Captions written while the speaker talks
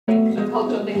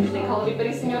cultural thing that they call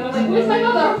everybody Senora. Like, where's my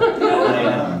mother?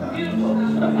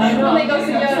 When they go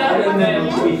Senora. I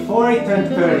remember before I turned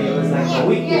 30, it was like a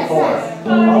week before.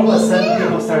 All of a sudden,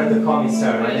 people started to call me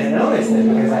sir. And I didn't notice it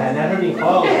because I had never been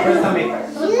called. The first time I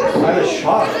was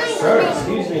shocked. Sir,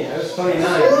 excuse me, I was 29.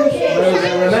 But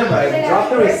I remember, I dropped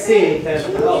the receipt and,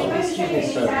 oh, excuse me,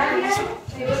 sir.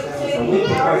 A week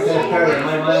before I turned 30,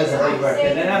 my mind was a big birthday.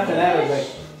 And then after that, it was like,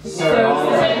 sir, all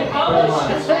of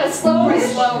it. Slow and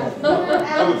slow.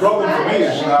 And the problem for me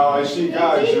is now I see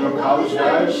guys, you know, college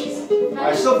guys.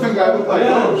 I still think I look like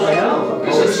them. I know.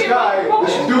 This guy,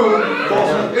 this dude, calls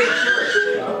me big shirt.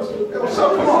 Hey, what's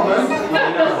up? Come on, man.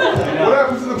 What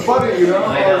happened to the buddy, you know? I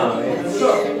know. What's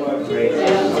up? Great.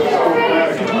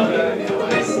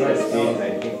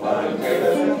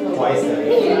 Twice that.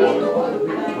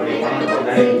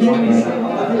 21,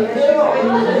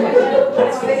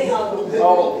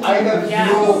 Oh, I have It's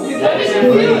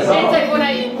like when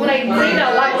I read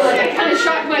out loud, like I kind of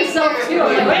shocked myself too. I'm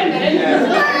like, wait a minute.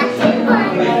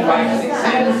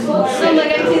 So I'm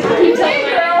like, I keep telling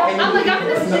her, I'm like, I'm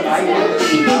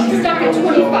stuck at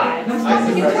 25. I'm stuck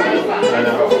at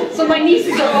 25. So my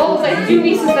nieces are old, like two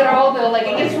nieces that are older, like,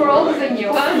 I guess we're older than you,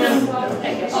 huh?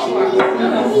 I guess you are.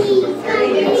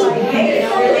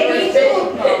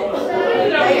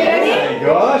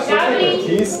 Gosh, look at the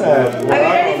tea set. Are you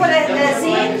ready for the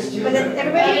scene?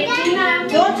 Everybody?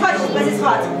 Don't touch it because it's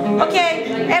hot. Okay,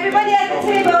 everybody at the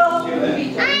table.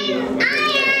 I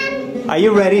am. Are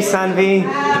you ready, Sanvi?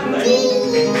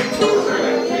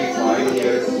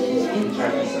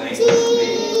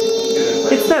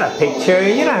 It's not a picture,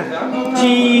 you're not.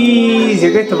 Jeez,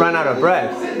 you're going to run out of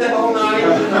breath.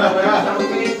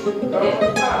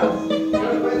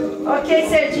 Okay,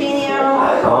 Sergio.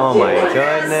 Oh my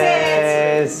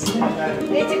goodness.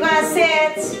 Need to go and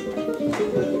sit.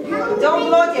 Don't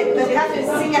block it because you have to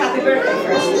sing a happy birthday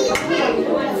first.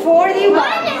 41. 1,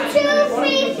 2,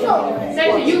 3, 4.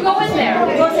 Sergio, you go in there.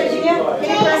 Go, Sergio.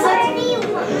 Can you press it?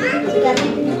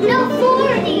 No,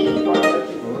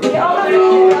 40. All of you.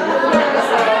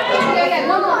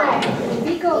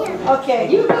 Okay.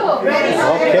 You go. Ready?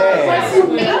 Okay.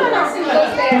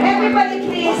 Everybody,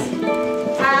 please.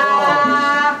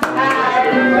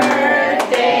 Happy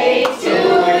birthday to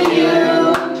you.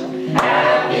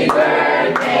 Happy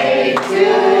birthday to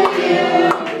you.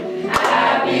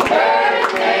 Happy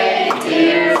birthday,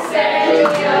 dear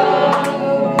Sergio.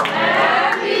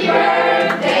 Happy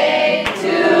birthday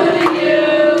to you.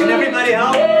 Can everybody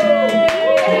help?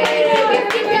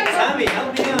 Sammy, help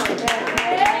me out.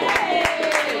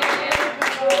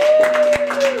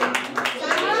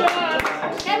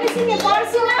 Can we sing a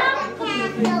chorus now?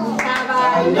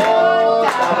 Caballo,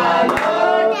 caballo,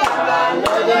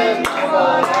 caballo de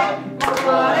Mubarak,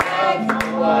 Mubarak,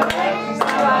 Mubarak,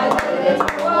 caballo de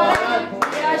Mubarak.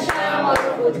 Yaşa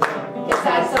Morukut,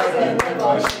 keser sözlerinde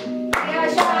boş.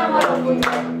 Yaşa Morukut,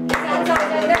 keser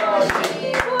sözlerinde boş.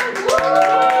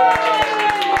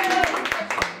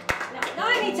 No,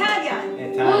 in Italian.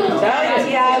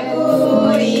 Tanti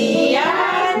auguri a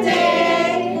te,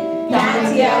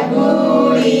 tanti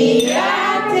auguri a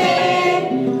te,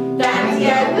 tanti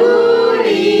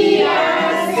auguri a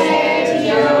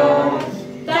Sergio,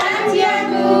 tanti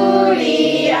auguri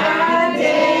a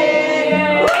te.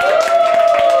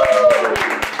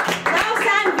 Now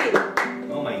Sanvi.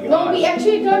 Oh my No, god. we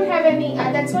actually don't have any.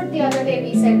 That's what the other day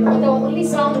we said. The only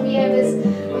song we have is.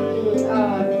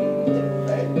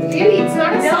 Really, it's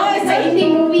not a song. It's a Hindi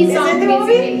movie song. Is it the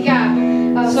movie? Basically.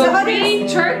 Yeah. So three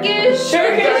Turkish. Oh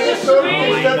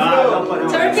my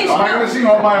god. Turkish. I'm going to sing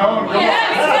on my own. Come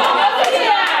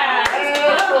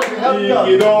on.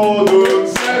 İyi doğdun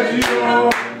Sergio.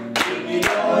 İyi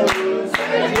doğdun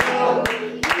Sergio.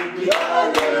 İyi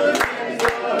doğdun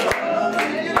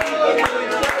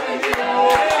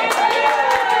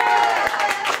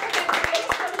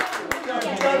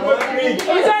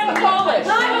Who's on Polish?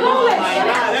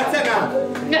 That's enough.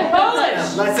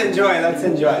 Polish. Let's enjoy, let's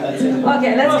enjoy, let's enjoy.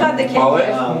 Okay, let's cut the cake.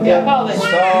 Yeah, Polish.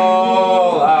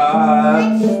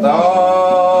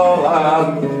 100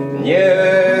 lat,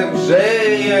 niech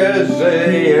żyje,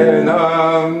 żyje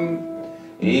nam.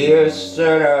 I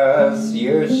jeszcze raz,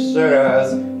 niech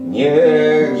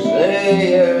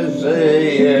żyje,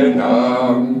 żyje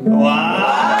nam. Wow!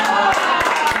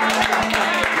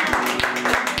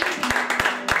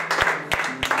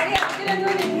 Maria, we're gonna do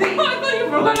the I thought you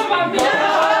forgot about me.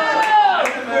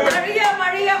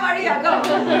 Maria, go.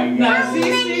 Να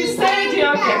ζήσει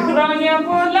Sergio και χρόνια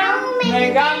πολλά,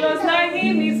 μεγάλος να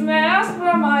γίνεις με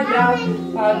άσπρα μαλλιά.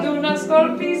 Παντού να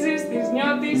σκορπίζεις, της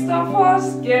νιώτης το φως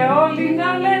και όλοι να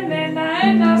λένε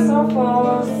ένα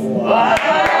σοφός.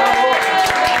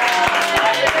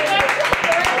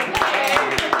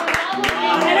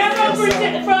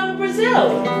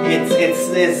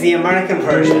 it's the American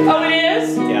version. Oh, it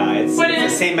is? Yeah, it's What the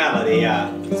is? same melody,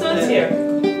 yeah. So it's here.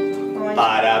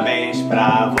 Parabéns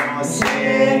pra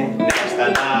você nesta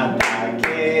data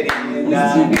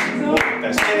querida.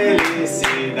 Muitas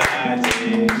felicidades,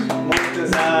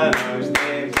 muitos anos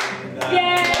de vida.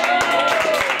 Yay!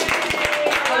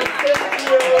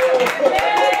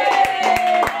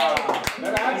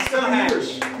 That adds 7 years.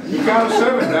 You count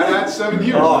 7, that adds 7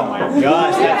 years. Oh my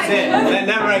gosh, that's it.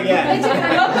 Never again.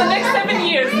 Not the next 7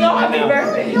 years. No happy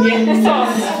birthday. Yeah, so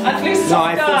at least No,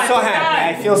 I feel so happy.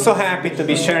 I feel so happy to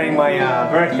be sharing my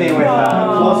birthday with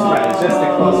close friends, just the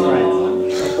close friends.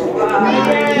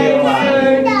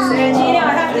 Sergio,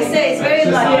 I have to say, it's very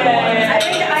lucky. I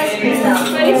made the ice cream now.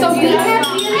 So we have here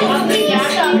on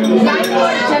the line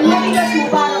called Janmadiwas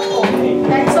Mubarak Ho.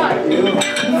 That's all.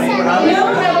 We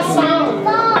don't have a song.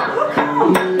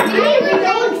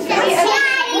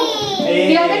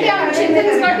 The other day on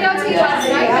Chintan's birthday also he was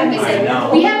right and we said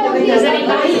we have only a line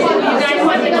called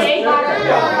Janmadiwas Mubarak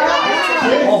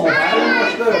Ho.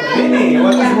 Really?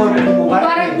 What is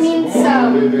Mubarak means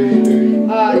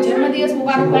Janmadiwas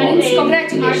Mubarak means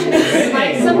congratulations.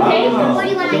 Some cake. What do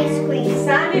you want ice cream?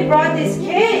 Sammy brought this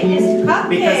cake, this cupcake.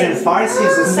 Because in Farsi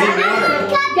it's the same word.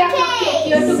 Yeah, cupcake.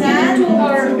 You have to give it to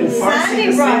her. In Farsi Sandy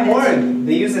it's the brought same it. word.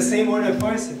 They use the same word in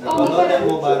Farsi.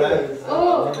 Mubarak.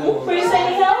 Oh. Were you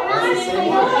saying help?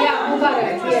 Yeah,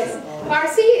 Mubarak, yes.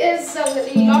 Farsi is a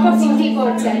lot of Hindi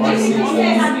words.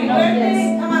 Happy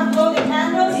birthday, come and blow the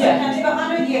candles, you can live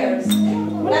 100 years.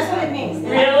 That's what it means.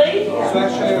 Really? So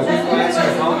actually, it was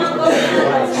Come on, blow the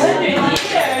candles. 100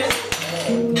 years.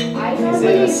 I Is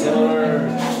it a similar?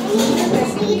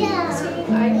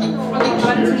 I don't know.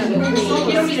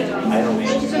 You don't need it. I don't know.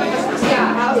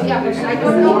 Yeah, but I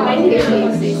don't know when they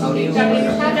use it. How do you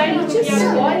just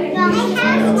spoil it. Or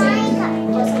sometimes when I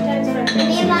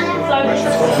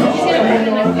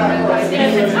like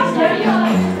this.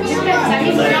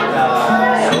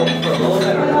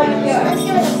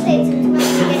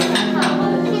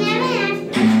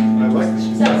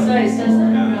 Sounds nice, doesn't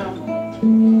it?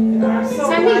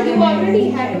 Sandy, you already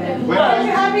had it.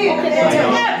 Happy.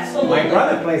 My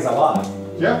brother plays a lot.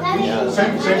 Yeah,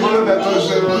 same brother that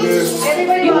does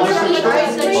Everybody wants to eat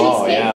ice cream. Oh yeah.